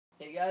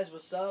guys,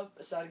 what's up?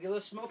 It's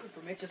Adagilla Smoker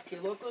from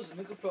HSK Locals and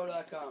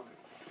HookahPro.com.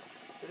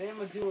 Today I'm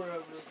going to do a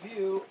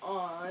review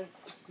on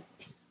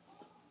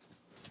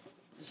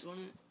this one.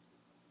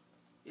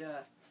 Yeah.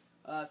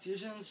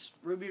 Fusion's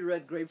Ruby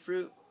Red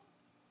Grapefruit.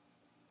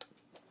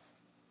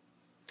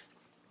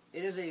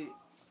 It is a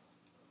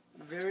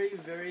very,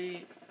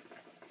 very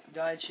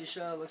dyed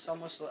shisha. It looks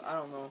almost like, I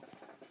don't know.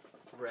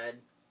 Red.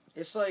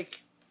 It's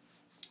like,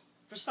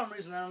 for some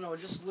reason, I don't know,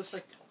 it just looks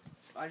like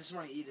I just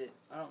want to eat it.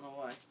 I don't know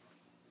why.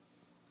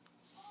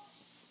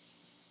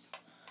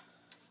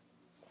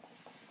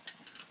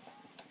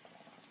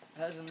 It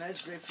has a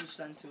nice grapefruit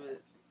scent to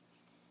it.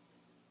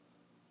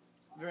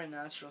 Very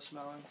natural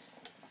smelling.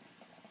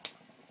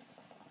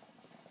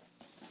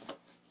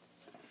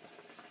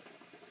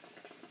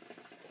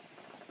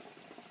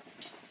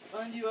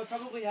 Mind you, I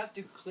probably have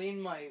to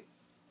clean my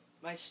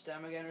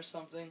stem again or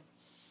something.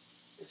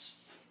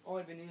 It's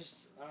only been used,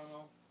 I don't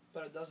know,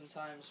 about a dozen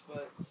times,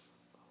 but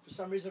for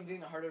some reason I'm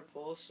getting a harder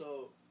pull,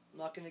 so I'm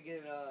not going to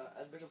get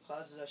as big of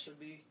clouds as I should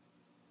be.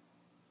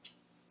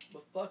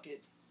 But fuck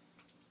it.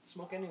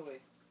 Smoke anyway.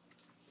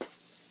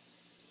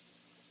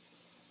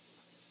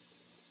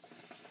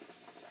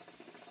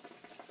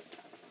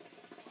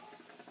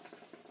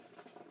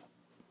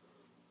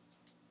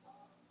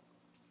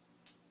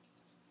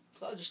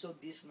 Clouds are still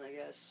decent, I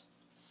guess.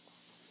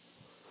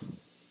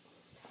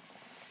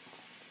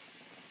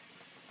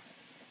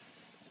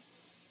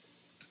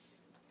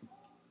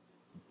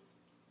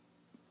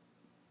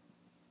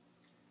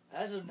 It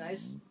has a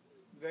nice,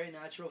 very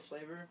natural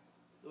flavor.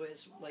 The way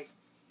it's like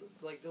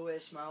the way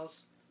it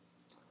smells.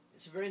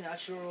 It's a very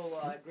natural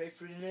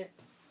grapefruit in it.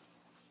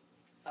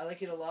 I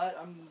like it a lot.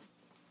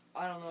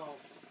 I don't know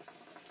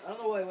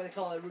why they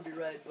call it Ruby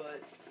Red,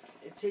 but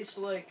it tastes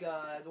like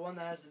the one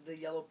that has the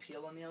yellow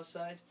peel on the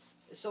outside.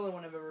 It's the only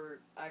one I've ever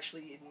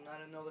actually eaten. I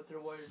don't know that there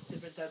were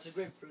different types of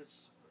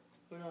grapefruits.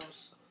 Who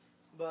knows?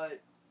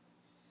 But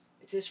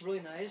it tastes really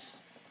nice.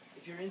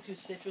 If you're into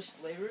citrus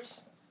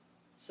flavors,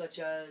 such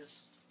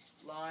as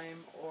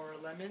lime or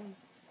lemon,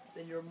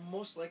 then you're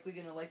most likely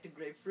going to like the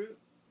grapefruit.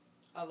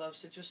 I love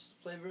citrus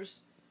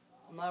flavors.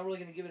 I'm not really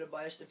going to give it a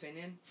biased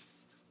opinion.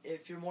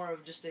 If you're more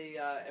of just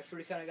a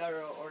fruity kind of guy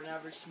or an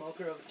average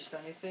smoker of just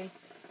anything,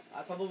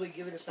 I'd probably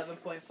give it a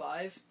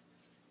 7.5.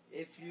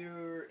 If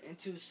you're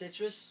into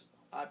citrus,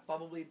 I'd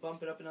probably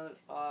bump it up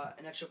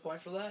an extra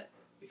point for that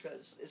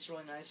because it's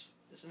really nice.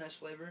 It's a nice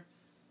flavor.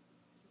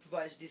 It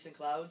provides decent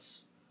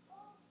clouds.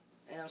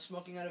 And I'm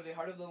smoking out of a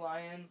Heart of the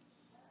Lion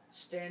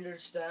standard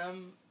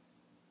stem,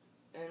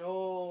 an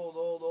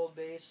old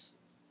base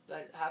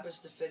that happens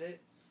to fit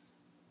it.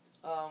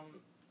 A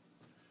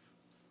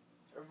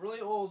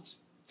really old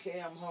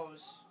KM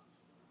hose.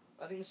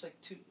 I think it's like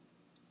 2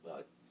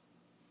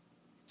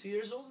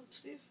 years old,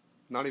 Steve?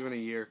 Not even a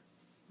year.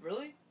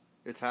 Really?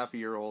 It's half a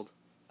year old.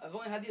 I've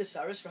only had the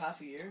Osiris for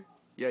half a year.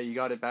 Yeah, you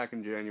got it back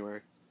in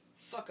January.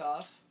 Fuck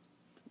off.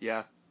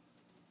 Yeah.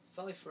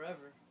 Felt like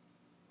forever.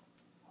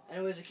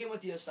 Anyways, it came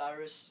with the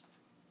Osiris.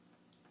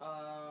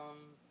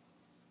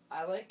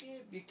 I like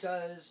it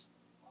because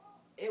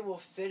it will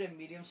fit a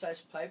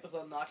medium-sized pipe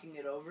without knocking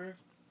it over.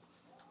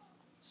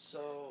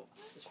 So,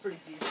 it's pretty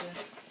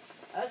decent.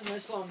 It has a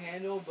nice long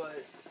handle,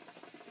 but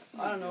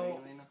I don't know.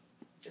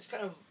 It's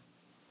kind of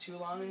too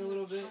long in a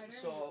little bit,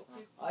 so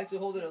I like to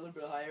hold it a little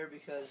bit higher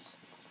because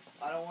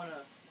I don't want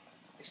to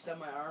extend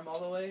my arm all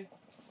the way.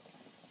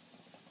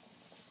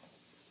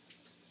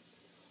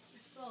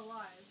 It's still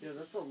alive. Yeah,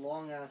 that's a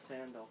long-ass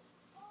handle.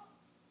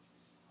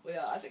 Well,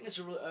 yeah, I think it's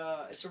a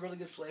really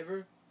good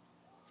flavor.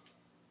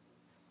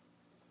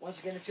 Once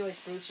again, if you like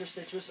fruits or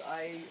citrus,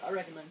 I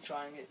recommend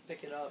trying it.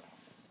 Pick it up.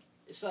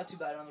 It's not too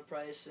bad on the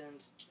price,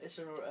 and it's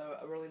a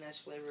really nice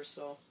flavor,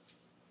 so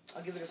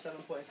I'll give it a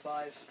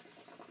 7.5.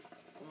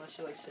 Unless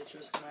you like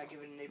citrus, then I give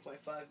it an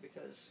 8.5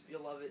 because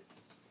you'll love it.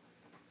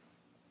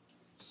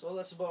 So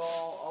that's about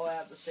all I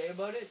have to say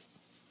about it.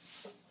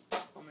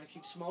 I'm going to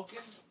keep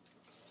smoking,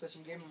 play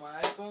some game on my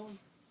iPhone.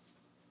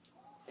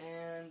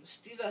 And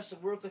Steve has to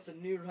work with a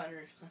new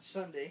runner on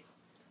Sunday.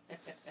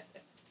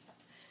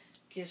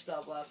 Can't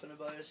stop laughing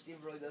about it.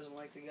 Steve really doesn't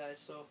like the guy,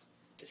 so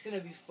it's going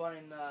to be fun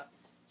and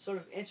sort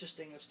of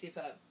interesting if Steve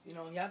he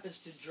happens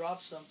to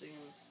drop something.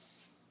 And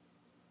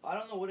I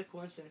don't know what a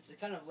coincidence. It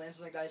kind of lands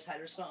on the guy's head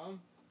or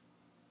something.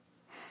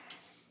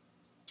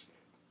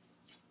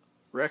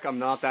 Rick, I'm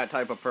not that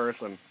type of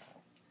person.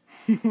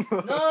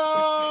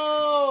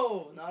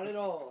 No! Not at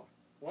all.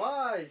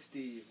 Why,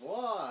 Steve?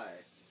 Why?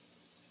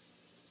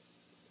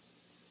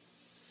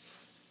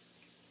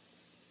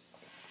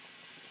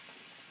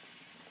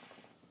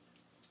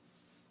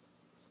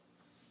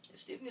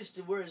 Steve needs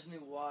to wear his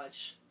new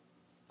watch.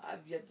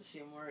 I've yet to see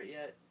him wear it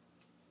yet.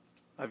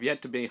 I've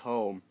yet to be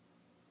home.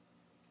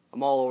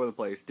 I'm all over the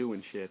place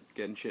doing shit,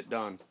 getting shit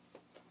done.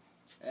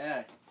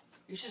 Yeah.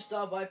 You should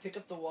stop by, pick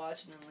up the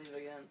watch, and then leave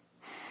again.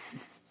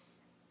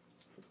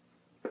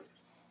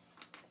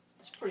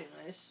 It's pretty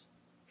nice.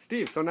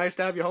 Steve, so nice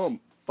to have you home.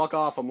 Fuck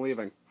off, I'm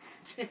leaving.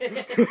 Yeah.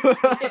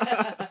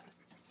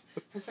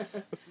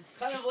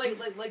 Kind of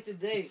like the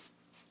day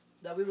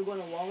that we were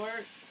going to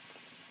Walmart.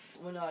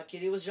 when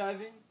Katie was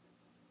driving,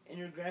 and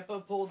your grandpa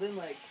pulled in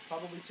like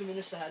probably 2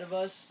 minutes ahead of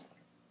us,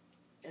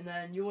 and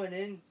then you went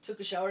in, took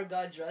a shower,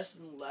 got dressed,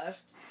 and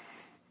left.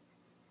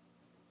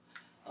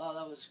 Oh,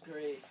 that was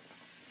great.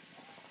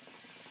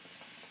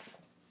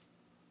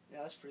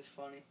 Yeah, that's pretty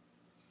funny.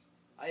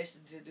 I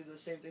used to do the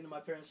same thing to my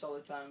parents all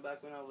the time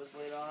back when I was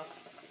laid off.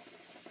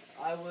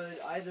 I would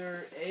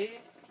either A,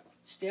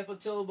 stay up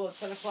until about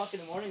 10 o'clock in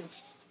the morning and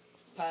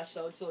pass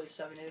out till like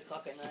 7, 8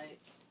 o'clock at night.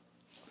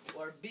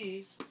 Or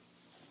B,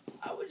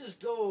 I would just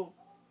go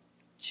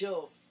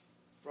chill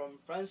from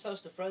friend's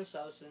house to friend's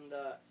house and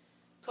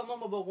come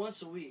home about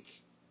once a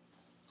week.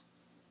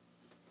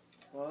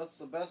 Well, that's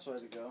the best way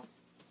to go.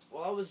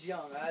 Well, I was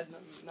young. I had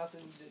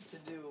nothing to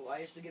do. I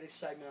used to get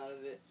excitement out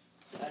of it.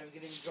 Out of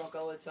getting drunk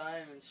all the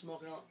time and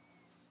smoking all...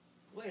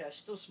 Wait, I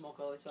still smoke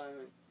all the time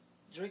and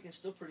drinking's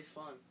still pretty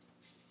fun.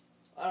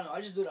 I don't know.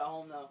 I just do it at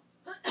home now.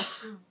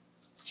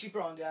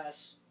 Cheaper on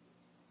gas.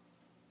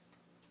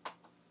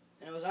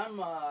 Anyways, I'm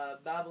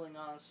babbling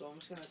on, so I'm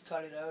just going to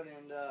cut it out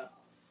and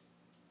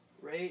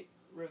I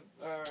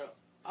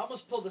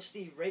almost pulled a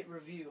Steve. Rate,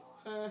 review.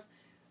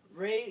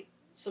 Rate,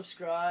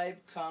 subscribe,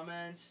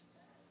 comment.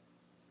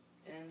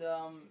 And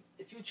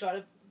if you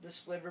tried this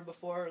flavor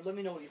before, let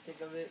me know what you think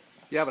of it.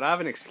 Yeah, but I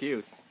have an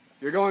excuse.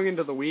 You're going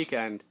into the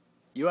weekend.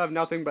 You have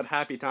nothing but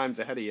happy times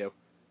ahead of you.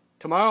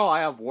 Tomorrow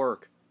I have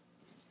work.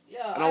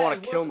 Yeah, and I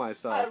want to kill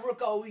myself. I had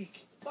work all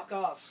week. Fuck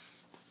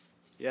off.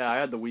 Yeah, I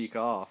had the week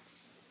off.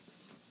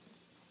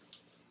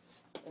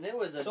 And it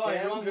was a Sorry,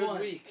 damn wrong good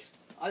one. week.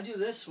 I'll do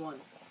this one.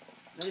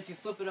 Then if you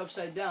flip it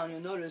upside down, you'll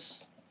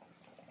notice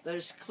that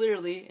it's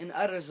clearly an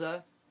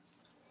arza,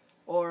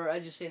 or I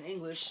just say in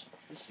English,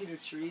 the cedar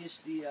tree is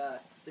the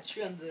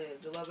tree on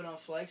the Lebanon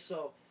flag.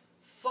 So,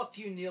 fuck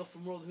you, Neil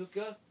from World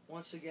Hookah,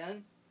 once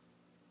again.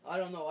 I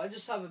don't know. I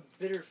just have a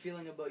bitter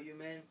feeling about you,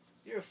 man.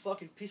 You're a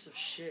fucking piece of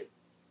shit.